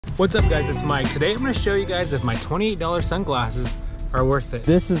What's up guys, it's Mike. Today I'm going to show you guys if my $28 sunglasses are worth it.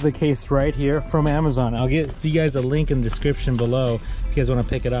 This is the case right here from Amazon. I'll get you guys a link in the description below if you guys want to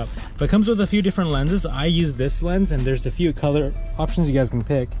pick it up. But it comes with a few different lenses. I use this lens and there's a few color options you guys can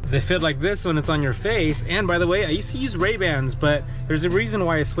pick. They fit like this when it's on your face. And by the way, I used to use Ray-Bans, but there's a reason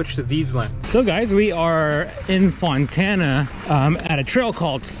why I switched to these lenses. So guys, we are in Fontana at a trail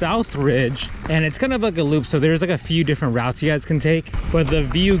called South Ridge, and it's kind of like a loop. So there's like a few different routes you guys can take, but the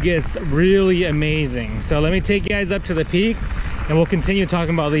view gets really amazing. So let me take you guys up to the peak and we'll continue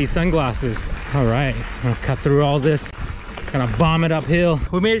talking about these sunglasses. All right, I'm gonna cut through all this, gonna bomb it uphill.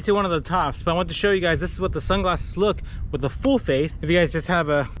 We made it to one of the tops, but I want to show you guys this is what the sunglasses look with the full face. If you guys just have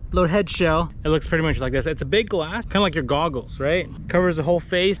a little head shell, it looks pretty much like this. It's a big glass, kind of like your goggles, right? Covers the whole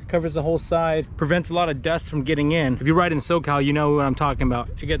face, covers the whole side, prevents a lot of dust from getting in. If you ride in SoCal, you know what I'm talking about.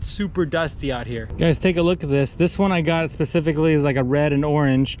 It gets super dusty out here. Guys, take a look at this. This one I got specifically is like a red and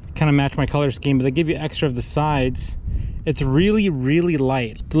orange, kind of match my color scheme, but they give you extra of the sides. It's really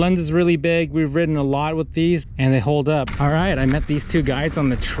light. The lens is really big. We've ridden a lot with these and they hold up. All right, I met these two guys on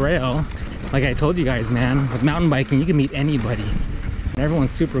the trail. Like I told you guys, man, with mountain biking, you can meet anybody.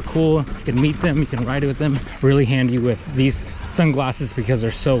 Everyone's super cool. You can meet them, you can ride with them. Really handy with these sunglasses because they're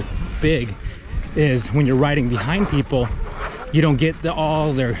so big is when you're riding behind people, you don't get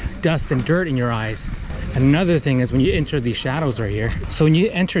all their dust and dirt in your eyes. And another thing is when you enter these shadows right here. So when you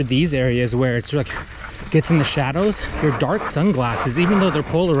enter these areas where it's like gets in the shadows, your dark sunglasses, even though they're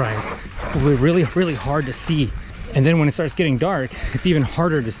polarized, will be really hard to see. And then when it starts getting dark, it's even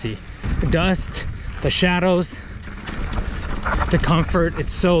harder to see. The dust, the shadows, the comfort,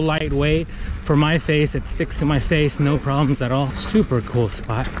 it's so lightweight. For my face, it sticks to my face, no problems at all. Super cool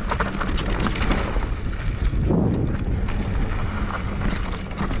spot.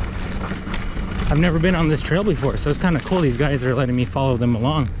 I've never been on this trail before, so it's kind of cool. These guys are letting me follow them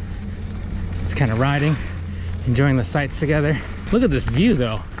along. Just kind of riding, enjoying the sights together. Look at this view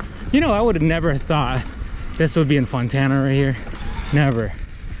though. You know, I would have never thought this would be in Fontana right here. Never,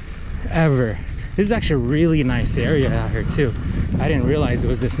 ever. This is actually a really nice area out here too. I didn't realize it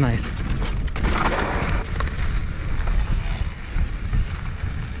was this nice.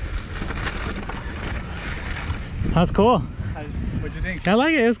 That's cool. What'd you think? I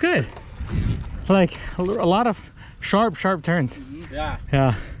like it. It was good. Like a lot of sharp turns. Yeah.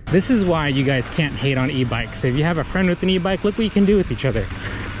 Yeah. This is why you guys can't hate on e-bikes. If you have a friend with an e-bike, look what you can do with each other.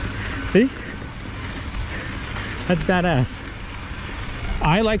 See? That's badass.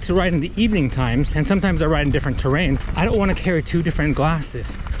 I like to ride in the evening times, and sometimes I ride in different terrains. I don't want to carry two different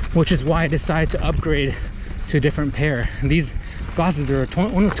glasses, which is why I decided to upgrade to a different pair. And these glasses are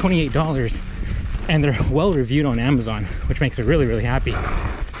only $28, and they're well reviewed on Amazon, which makes me really happy.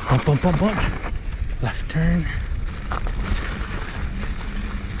 Bump, bump, bump, bump. Left turn.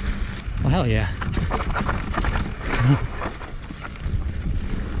 Well, hell yeah.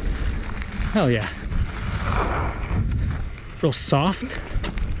 Hell yeah. Real soft.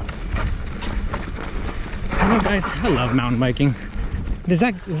 I know guys, I love mountain biking. Is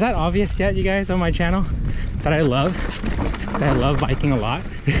that obvious yet, you guys, on my channel? That I love biking a lot?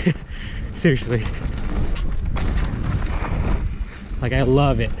 Seriously. Like, I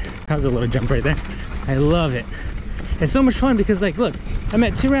love it. That was a little jump right there. I love it. It's so much fun because, like, look, I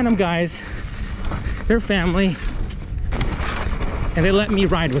met two random guys, their family, and they let me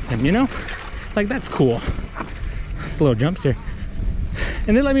ride with them, you know? Like, that's cool. It's a little jumps here.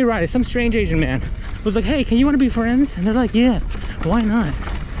 And they let me ride. Some strange Asian man was like, hey, can you want to be friends? And they're like, yeah, why not?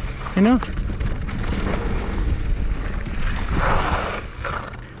 You know?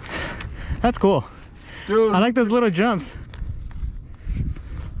 That's cool. Dude. I like those little jumps.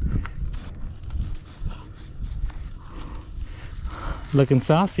 Looking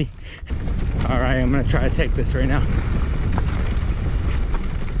saucy. All right, I'm gonna try to take this right now.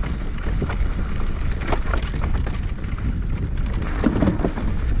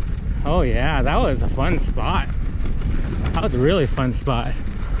 Oh yeah, that was a fun spot. That was a really fun spot.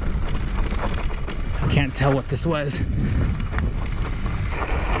 I can't tell what this was.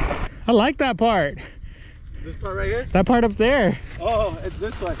 I like that part. This part right here? That part up there. Oh, it's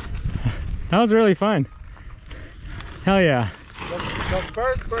this one. That was really fun. Hell yeah. The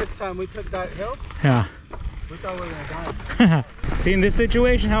first time we took that hill, yeah, we thought we were gonna die. See, in this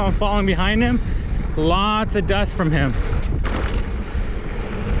situation, how I'm falling behind him, lots of dust from him.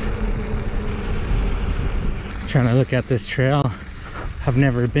 Trying to look at this trail. I've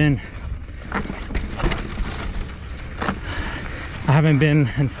never been. I haven't been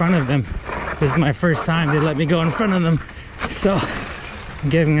in front of them. This is my first time. They let me go in front of them. So I'm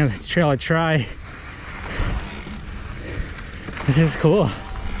giving this trail a try. This is cool.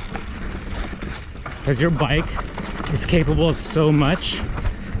 because your bike is capable of so much.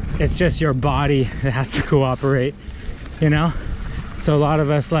 It's just your body that has to cooperate, you know? So a lot of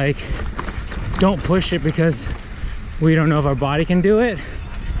us like don't push it because we don't know if our body can do it.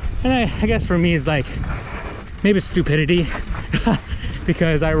 And I guess for me it's like, maybe it's stupidity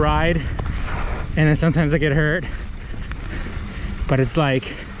because I ride and then sometimes I get hurt. But it's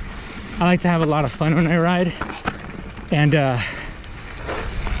like, I like to have a lot of fun when I ride. And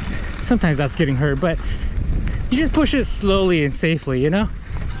sometimes that's getting hurt, but you just push it slowly and safely, you know?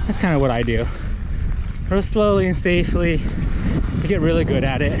 That's kind of what I do. Real slowly and safely. You get really good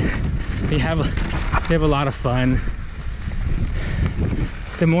at it. You have a lot of fun.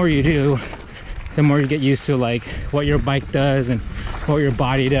 The more you do, the more you get used to like what your bike does and what your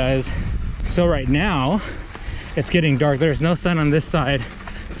body does. So right now, it's getting dark. There's no sun on this side.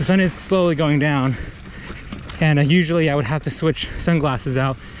 The sun is slowly going down. And usually I would have to switch sunglasses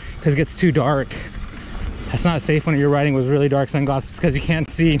out because it gets too dark. That's not safe when you're riding with really dark sunglasses because you can't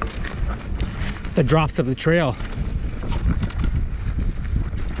see the drops of the trail.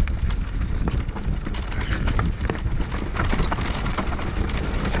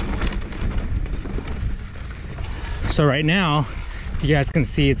 So right now, you guys can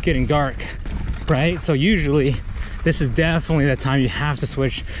see it's getting dark, right? So usually, this is definitely the time you have to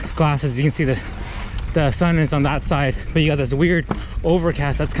switch glasses. You can see the sun is on that side, but you got this weird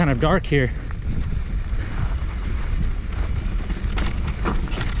overcast that's kind of dark here.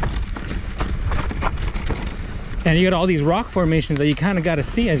 And you got all these rock formations that you kind of got to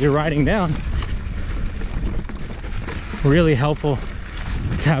see as you're riding down. Really helpful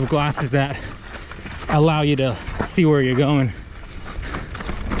to have glasses that allow you to see where you're going.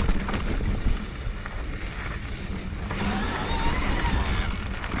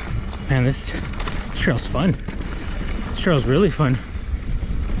 Man, this trail's fun. This trail's really fun.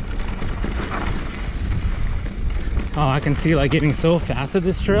 Oh, I can see like getting so fast at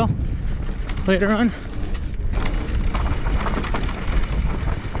this trail later on.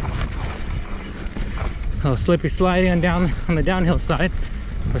 Oh, slippy slidey on the downhill side,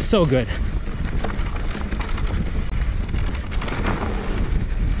 but so good.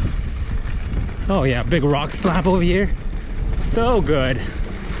 Oh yeah, big rock slab over here. So good.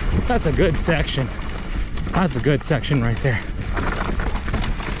 That's a good section. That's a good section right there.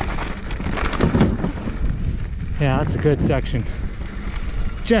 Yeah, that's a good section.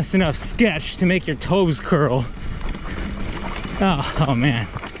 Just enough sketch to make your toes curl. Oh man.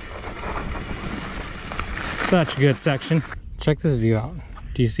 Such a good section. Check this view out.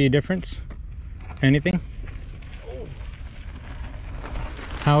 Do you see a difference? Anything?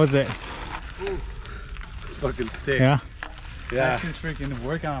 How is it? Ooh, it's fucking sick. Yeah? Yeah. That shit's freaking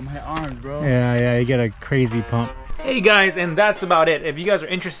working on my arms, bro. Yeah, you get a crazy pump. Hey guys, and that's about it. If you guys are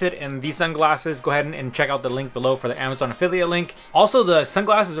interested in these sunglasses, go ahead and check out the link below for the Amazon affiliate link. Also, the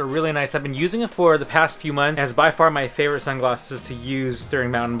sunglasses are really nice. I've been using it for the past few months, and it's by far my favorite sunglasses to use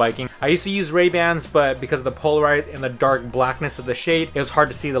during mountain biking. I used to use Ray-Bans, but because of the polarized and the dark blackness of the shade, it was hard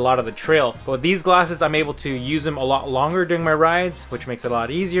to see a lot of the trail. But with these glasses, I'm able to use them a lot longer during my rides, which makes it a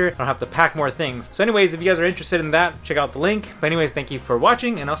lot easier. I don't have to pack more things. So anyways, if you guys are interested in that, check out the link. But anyways, thank you for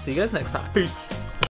watching, and I'll see you guys next time. Peace.